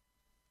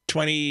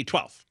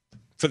 2012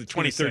 for the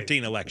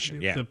 2013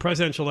 election. Yeah, the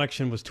presidential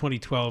election was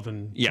 2012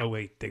 and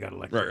 08 they got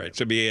elected. Right.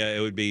 So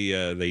it would be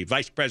the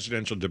vice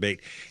presidential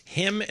debate.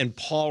 Him and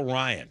Paul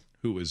Ryan,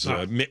 who was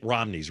Mitt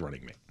Romney's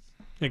running mate.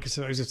 Yeah, because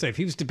I was going to say, if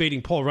he was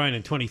debating Paul Ryan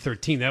in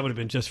 2013, that would have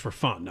been just for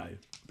fun.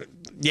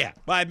 Yeah.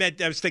 Well, I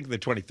was thinking the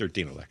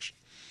 2013 election.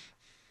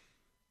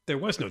 There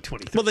was no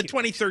 2013. Well, the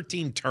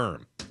 2013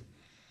 term.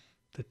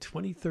 The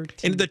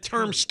 2013 And the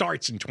term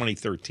starts in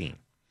 2013.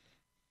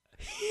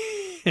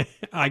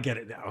 I get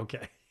it now.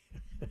 Okay.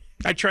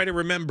 I try to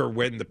remember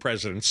when the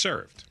president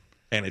served.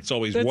 And it's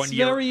always That's 1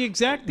 year. Very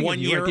exactly. 1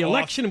 year. The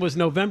election was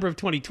November of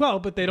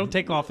 2012, but they don't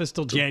take office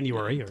till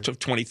January. So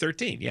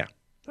 2013, yeah.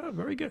 Oh,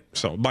 very good.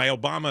 So my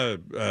Obama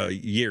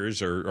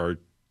years are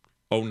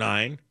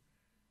 09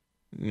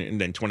 and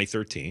then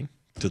 2013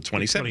 to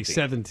 2017.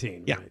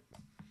 2017. Yeah. Right.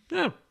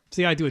 Yeah.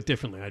 See, I do it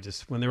differently.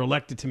 When they're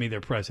elected to me, they're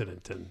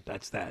president, and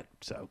that's that.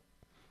 So,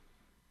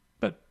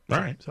 but all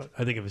right. So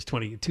I think it was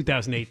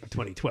 2008 and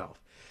 2012.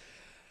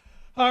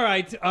 All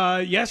right.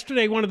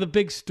 Yesterday, one of the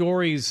big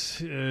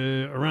stories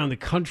around the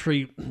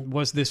country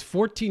was this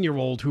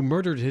 14-year-old who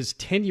murdered his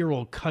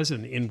 10-year-old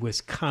cousin in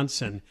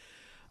Wisconsin.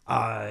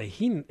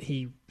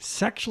 He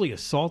sexually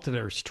assaulted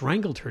her,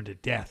 strangled her to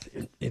death.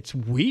 It's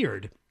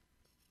weird.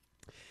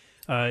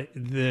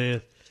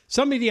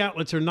 Some media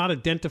outlets are not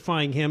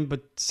identifying him,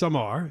 but some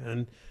are.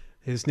 And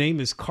his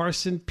name is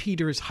Carson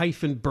Peters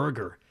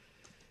Berger.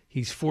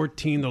 He's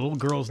 14. The little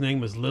girl's name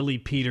was Lily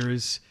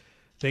Peters.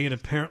 They had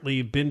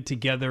apparently been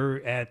together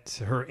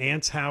at her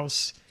aunt's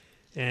house,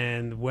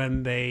 and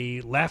when they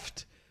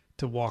left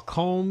to walk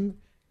home,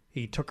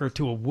 he took her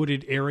to a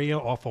wooded area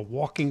off a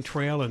walking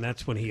trail, and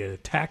that's when he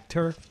attacked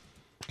her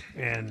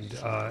and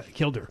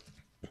killed her.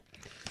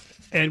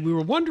 And we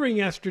were wondering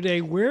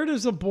yesterday, where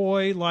does a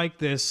boy like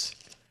this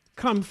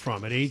come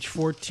from? At age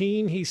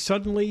 14, he's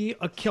suddenly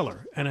a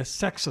killer and a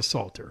sex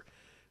assaulter.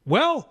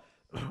 Well,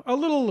 a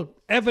little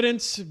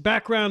evidence,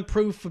 background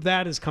proof of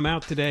that has come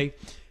out today.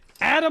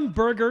 Adam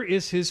Berger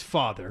is his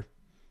father.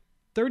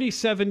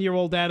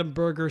 37-year-old Adam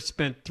Berger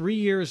spent 3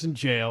 years in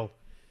jail.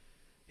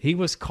 He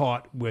was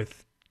caught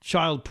with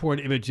child porn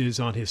images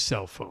on his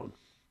cell phone.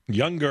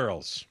 Young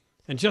girls.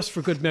 And just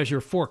for good measure,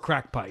 4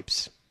 crack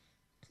pipes.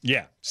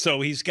 Yeah.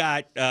 So he's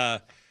got a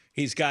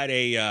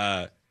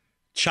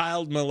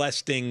child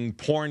molesting,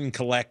 porn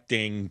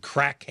collecting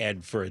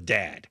crackhead for a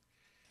dad.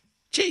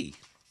 Gee,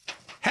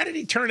 How did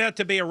he turn out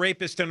to be a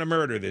rapist and a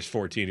murderer, this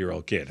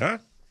 14-year-old kid, huh?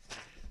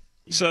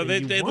 So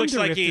it looks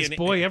like if this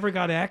boy ever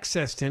got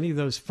access to any of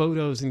those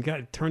photos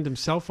and turned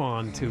himself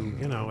on to,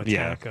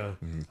 attack a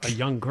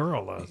young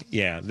girl.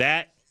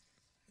 That,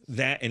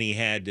 and he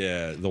had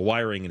the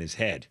wiring in his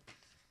head.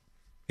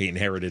 He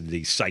inherited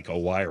the psycho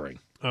wiring.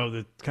 Oh,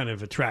 the kind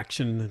of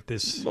attraction that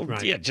this. Well,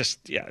 right. Yeah.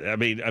 I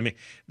mean,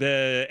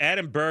 the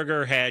Adam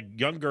Berger had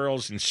young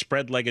girls in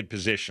spread-legged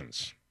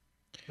positions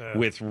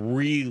with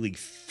really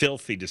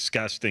filthy,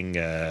 disgusting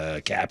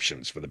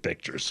captions for the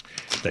pictures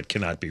that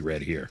cannot be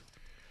read here.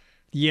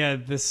 Yeah,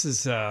 this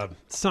is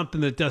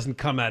something that doesn't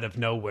come out of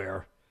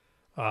nowhere.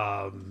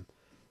 It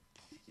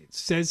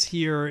says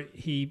here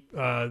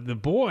the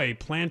boy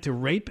planned to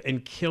rape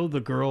and kill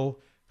the girl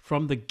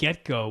from the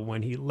get-go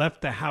when he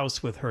left the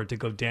house with her to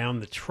go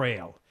down the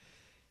trail.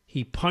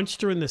 He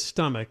punched her in the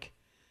stomach,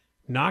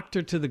 knocked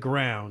her to the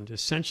ground,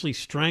 essentially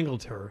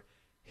strangled her,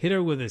 hit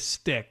her with a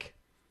stick,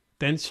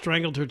 then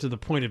strangled her to the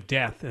point of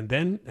death, and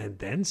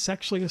then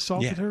sexually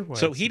assaulted her? Well,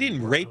 so he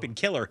didn't rape and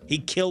kill her. He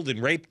killed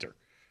and raped her.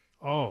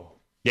 Oh.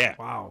 Yeah.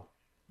 Wow.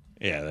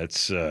 Yeah,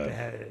 that's...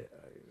 I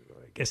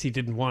guess he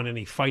didn't want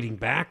any fighting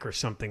back or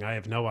something. I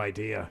have no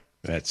idea.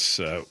 That's...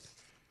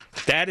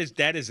 That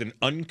is an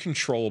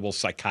uncontrollable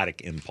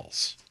psychotic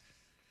impulse.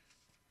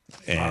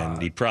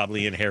 And he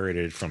probably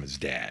inherited it from his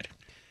dad.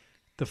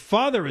 The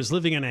father is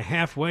living in a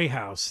halfway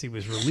house. He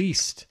was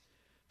released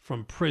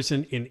from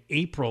prison in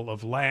April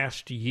of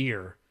last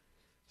year.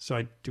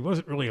 So he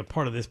wasn't really a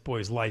part of this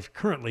boy's life.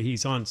 Currently,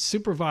 he's on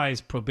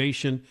supervised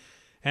probation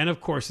and, of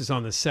course, is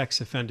on the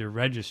sex offender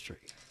registry.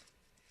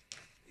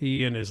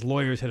 He and his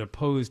lawyers had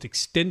opposed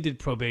extended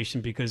probation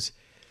because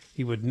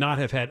he would not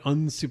have had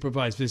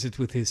unsupervised visits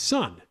with his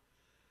son,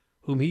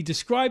 whom he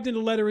described in a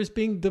letter as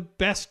being the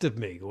best of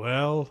me.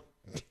 Well,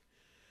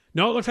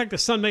 no, it looks like the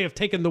son may have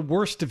taken the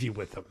worst of you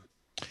with him.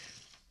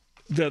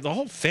 The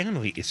whole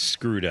family is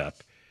screwed up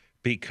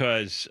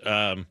because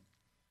all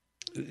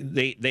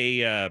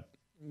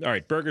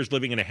right, Berger's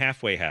living in a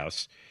halfway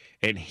house,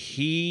 and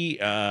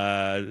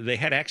they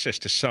had access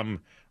to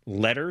some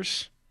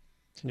letters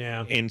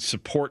in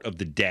support of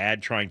the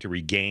dad trying to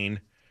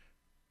regain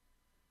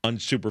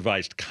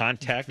unsupervised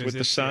contact with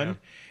the son.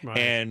 Yeah. Right.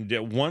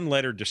 And one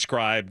letter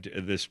described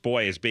this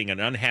boy as being an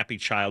unhappy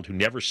child who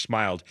never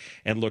smiled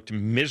and looked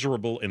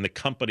miserable in the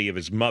company of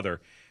his mother,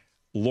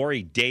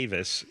 Lori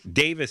Davis.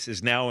 Davis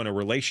is now in a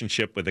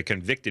relationship with a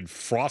convicted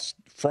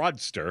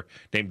fraudster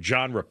named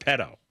John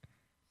Repetto.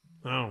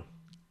 Oh.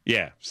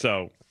 Yeah,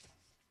 so...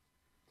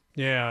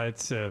 Yeah,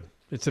 it's a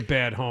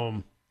bad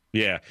home.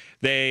 Yeah.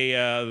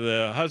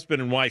 The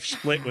husband and wife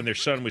split when their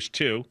son was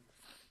 2.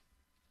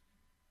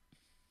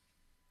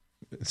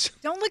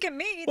 Don't look at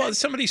me. Well,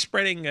 somebody's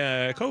spreading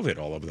COVID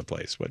all over the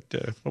place. What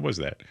was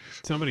that?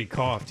 Somebody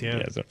coughed,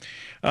 yeah.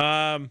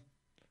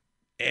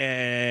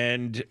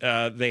 And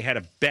they had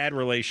a bad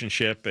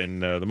relationship,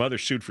 and the mother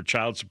sued for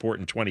child support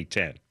in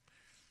 2010.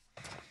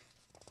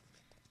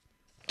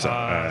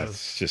 So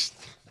it's just,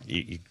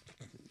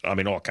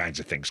 all kinds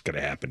of things could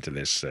have happened to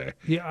this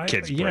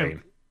kid's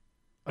brain.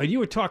 You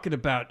were talking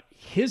about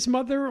his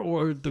mother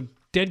or the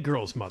dead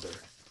girl's mother?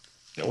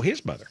 Oh,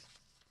 his mother.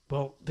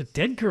 Well, the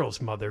dead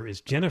girl's mother is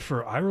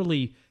Jennifer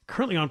Irely,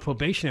 currently on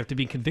probation after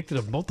being convicted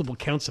of multiple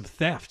counts of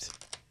theft,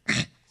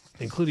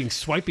 including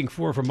swiping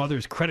 4 of her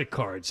mother's credit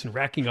cards and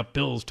racking up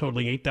bills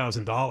totaling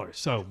 $8,000.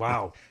 So,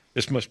 wow.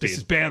 This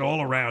is bad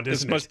all around,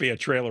 isn't it? This must be a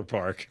trailer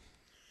park.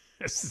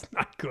 This is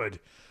not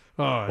good.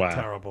 Oh, wow.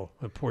 Terrible.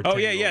 A poor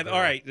yeah. All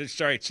right.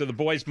 So the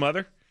boy's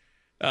mother,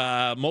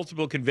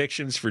 multiple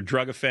convictions for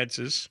drug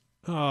offenses.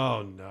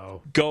 Oh,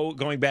 no.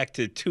 Going back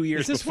to 2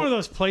 years before. Is this one of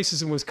those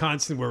places in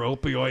Wisconsin where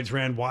opioids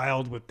ran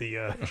wild with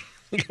the...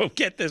 Go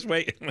get this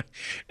way.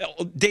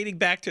 Dating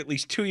back to at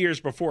least 2 years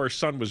before her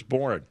son was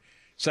born.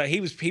 So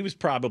he was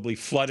probably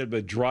flooded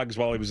with drugs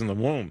while he was in the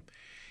womb.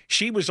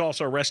 She was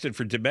also arrested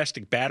for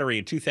domestic battery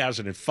in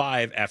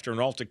 2005 after an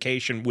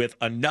altercation with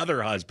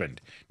another husband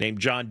named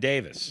John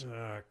Davis.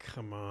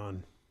 Come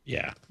on.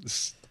 Yeah.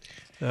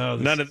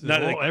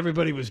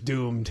 Everybody was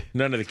doomed.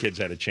 None of the kids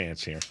had a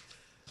chance here.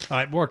 All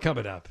right, more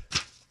coming up.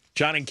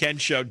 John and Ken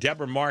Show.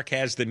 Deborah Mark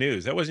has the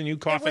news. That wasn't you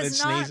coughing and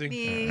sneezing? It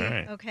was not me,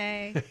 right.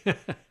 Okay.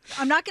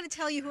 I'm not going to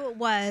tell you who it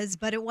was,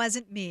 but it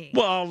wasn't me.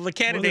 Well, the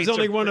candidates there's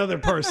only one other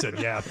person,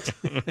 yeah.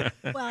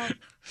 Well,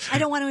 I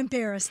don't want to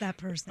embarrass that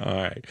person. All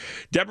right.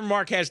 Deborah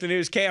Mark has the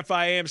news,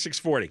 KFI AM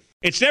 640.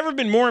 It's never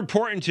been more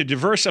important to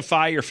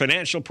diversify your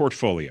financial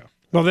portfolio.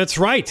 Well, that's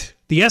right.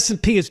 The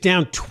S&P is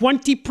down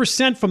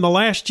 20% from the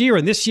last year,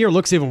 and this year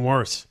looks even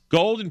worse.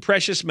 Gold and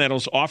precious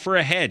metals offer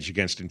a hedge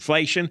against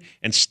inflation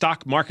and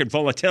stock market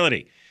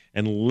volatility.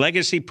 And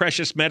Legacy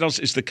Precious Metals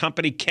is the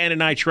company Ken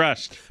and I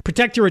trust.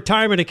 Protect your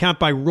retirement account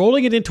by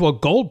rolling it into a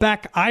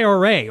gold-backed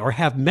IRA or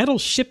have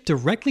metals shipped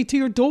directly to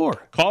your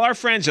door. Call our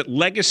friends at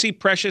Legacy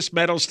Precious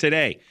Metals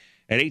today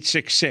at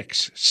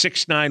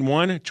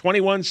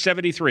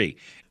 866-691-2173.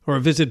 Or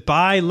visit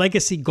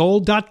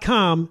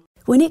buylegacygold.com.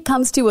 When it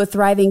comes to a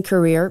thriving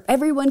career,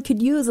 everyone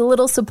could use a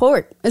little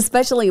support,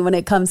 especially when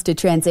it comes to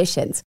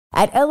transitions.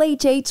 At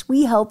LHH,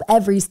 we help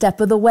every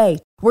step of the way.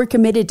 We're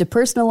committed to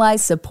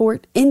personalized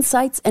support,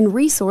 insights, and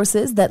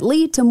resources that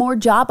lead to more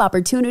job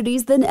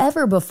opportunities than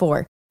ever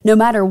before. No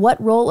matter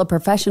what role a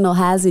professional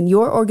has in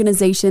your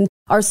organization,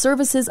 our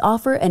services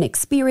offer an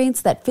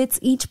experience that fits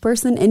each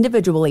person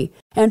individually.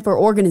 And for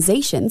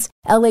organizations,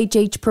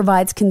 LHH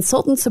provides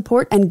consultant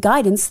support and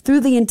guidance through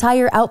the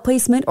entire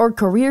outplacement or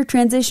career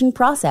transition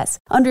process,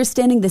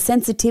 understanding the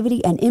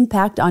sensitivity and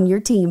impact on your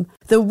team.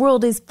 The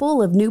world is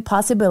full of new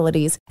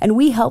possibilities, and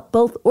we help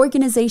both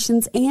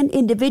organizations and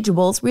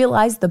individuals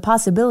realize the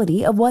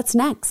possibility of what's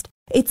next.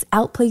 It's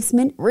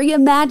outplacement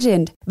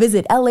reimagined.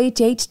 Visit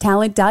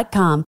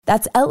LHHtalent.com.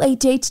 That's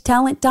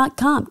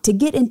LHHtalent.com to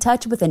get in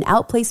touch with an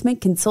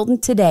outplacement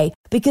consultant today,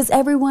 because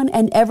everyone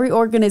and every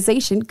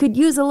organization could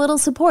use a little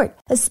support,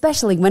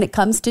 especially when it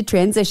comes to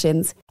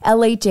transitions.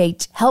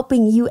 LHH,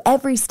 helping you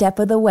every step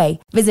of the way.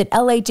 Visit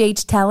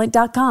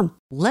LHHtalent.com.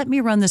 "Let me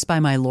run this by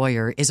my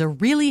lawyer" is a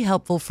really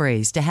helpful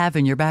phrase to have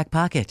in your back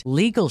pocket.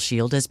 Legal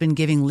Shield has been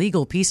giving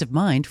legal peace of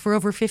mind for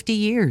over 50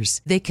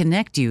 years. They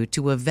connect you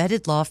to a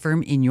vetted law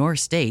firm in your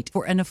state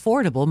for an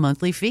affordable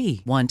monthly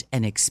fee. Want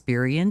an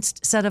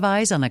experienced set of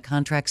eyes on a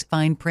contract's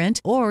fine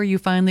print? Or you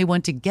finally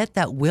want to get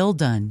that will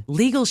done?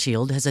 Legal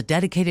Shield has a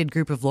dedicated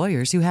group of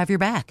lawyers who have your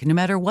back, no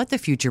matter what the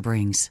future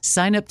brings.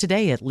 Sign up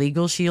today at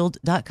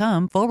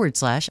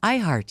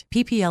LegalShield.com/iHeart.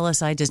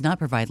 PPLSI does not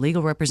provide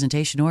legal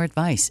representation or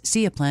advice.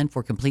 See a plan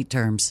for complete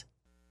terms.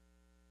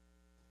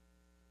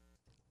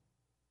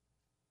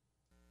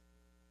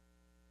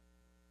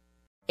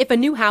 If a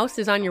new house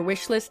is on your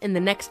wish list in the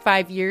next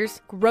 5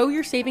 years, grow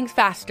your savings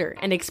faster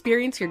and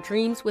experience your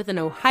dreams with an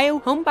Ohio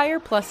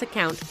Homebuyer Plus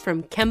account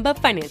from Kemba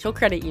Financial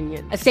Credit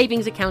Union. A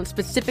savings account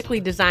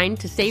specifically designed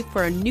to save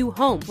for a new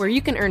home, where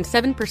you can earn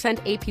 7%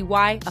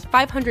 APY, a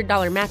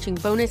 $500 matching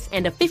bonus,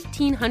 and a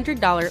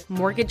 $1,500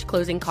 mortgage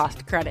closing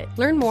cost credit.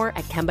 Learn more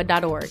at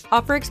Kemba.org.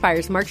 Offer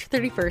expires March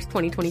 31st,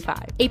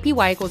 2025.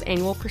 APY equals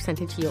annual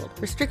percentage yield.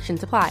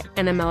 Restrictions apply.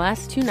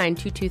 NMLS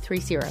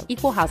 292230.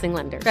 Equal housing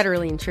lender.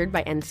 Federally insured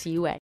by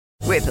NCUA.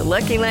 With the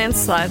Lucky Land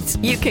Slots,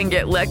 you can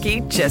get lucky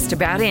just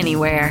about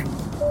anywhere.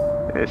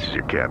 This is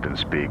your captain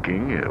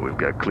speaking. We've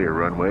got clear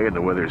runway and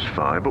the weather's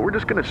fine, but we're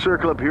just going to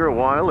circle up here a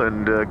while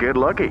and get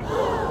lucky.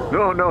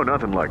 No,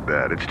 nothing like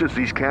that. It's just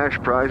these cash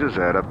prizes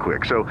add up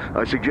quick. So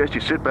I suggest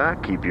you sit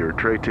back, keep your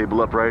tray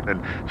table upright,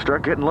 and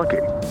start getting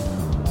lucky.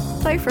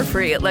 Play for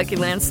free at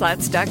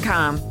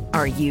LuckyLandSlots.com.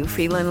 Are you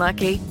feeling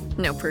lucky?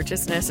 No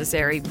purchase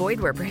necessary. Void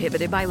where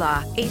prohibited by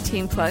law.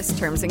 18+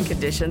 terms and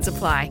conditions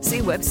apply. See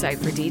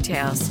website for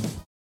details.